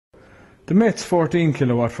The Metz 14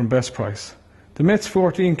 kilowatt from Best Price. The Metz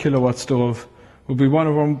 14 kilowatt stove will be one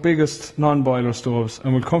of our biggest non-boiler stoves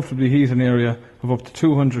and will comfortably heat an area of up to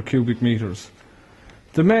 200 cubic metres.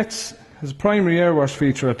 The Metz has a primary air wash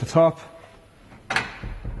feature at the top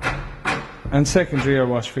and secondary air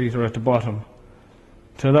wash feature at the bottom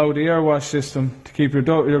to allow the air wash system to keep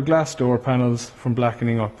your glass door panels from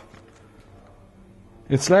blackening up.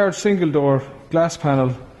 Its large single door glass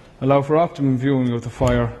panel allow for optimum viewing of the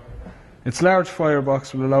fire. Its large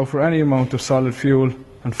firebox will allow for any amount of solid fuel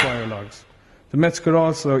and fire logs. The Metz could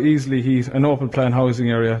also easily heat an open plan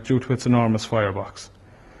housing area due to its enormous firebox.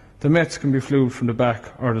 The Metz can be flued from the back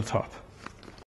or the top.